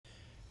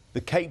The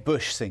Kate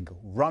Bush single,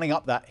 Running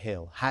Up That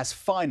Hill, has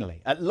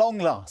finally, at long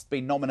last,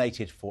 been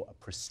nominated for a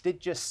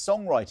prestigious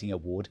songwriting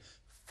award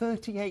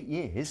 38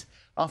 years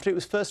after it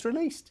was first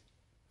released.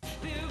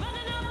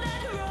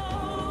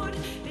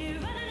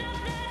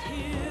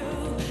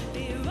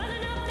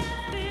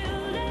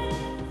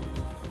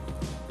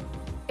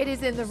 It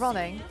is in the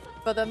running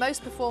for the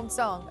most performed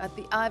song at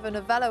the Ivor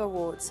Novello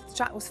Awards. The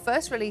track was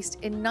first released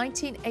in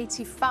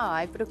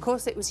 1985, but of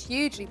course it was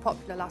hugely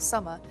popular last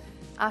summer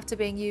after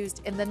being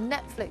used in the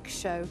Netflix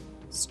show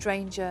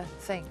Stranger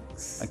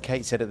Things. And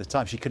Kate said at the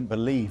time she couldn't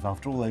believe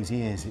after all those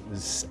years it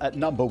was at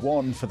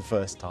 #1 for the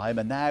first time,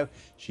 and now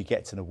she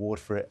gets an award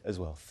for it as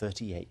well,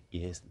 38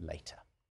 years later.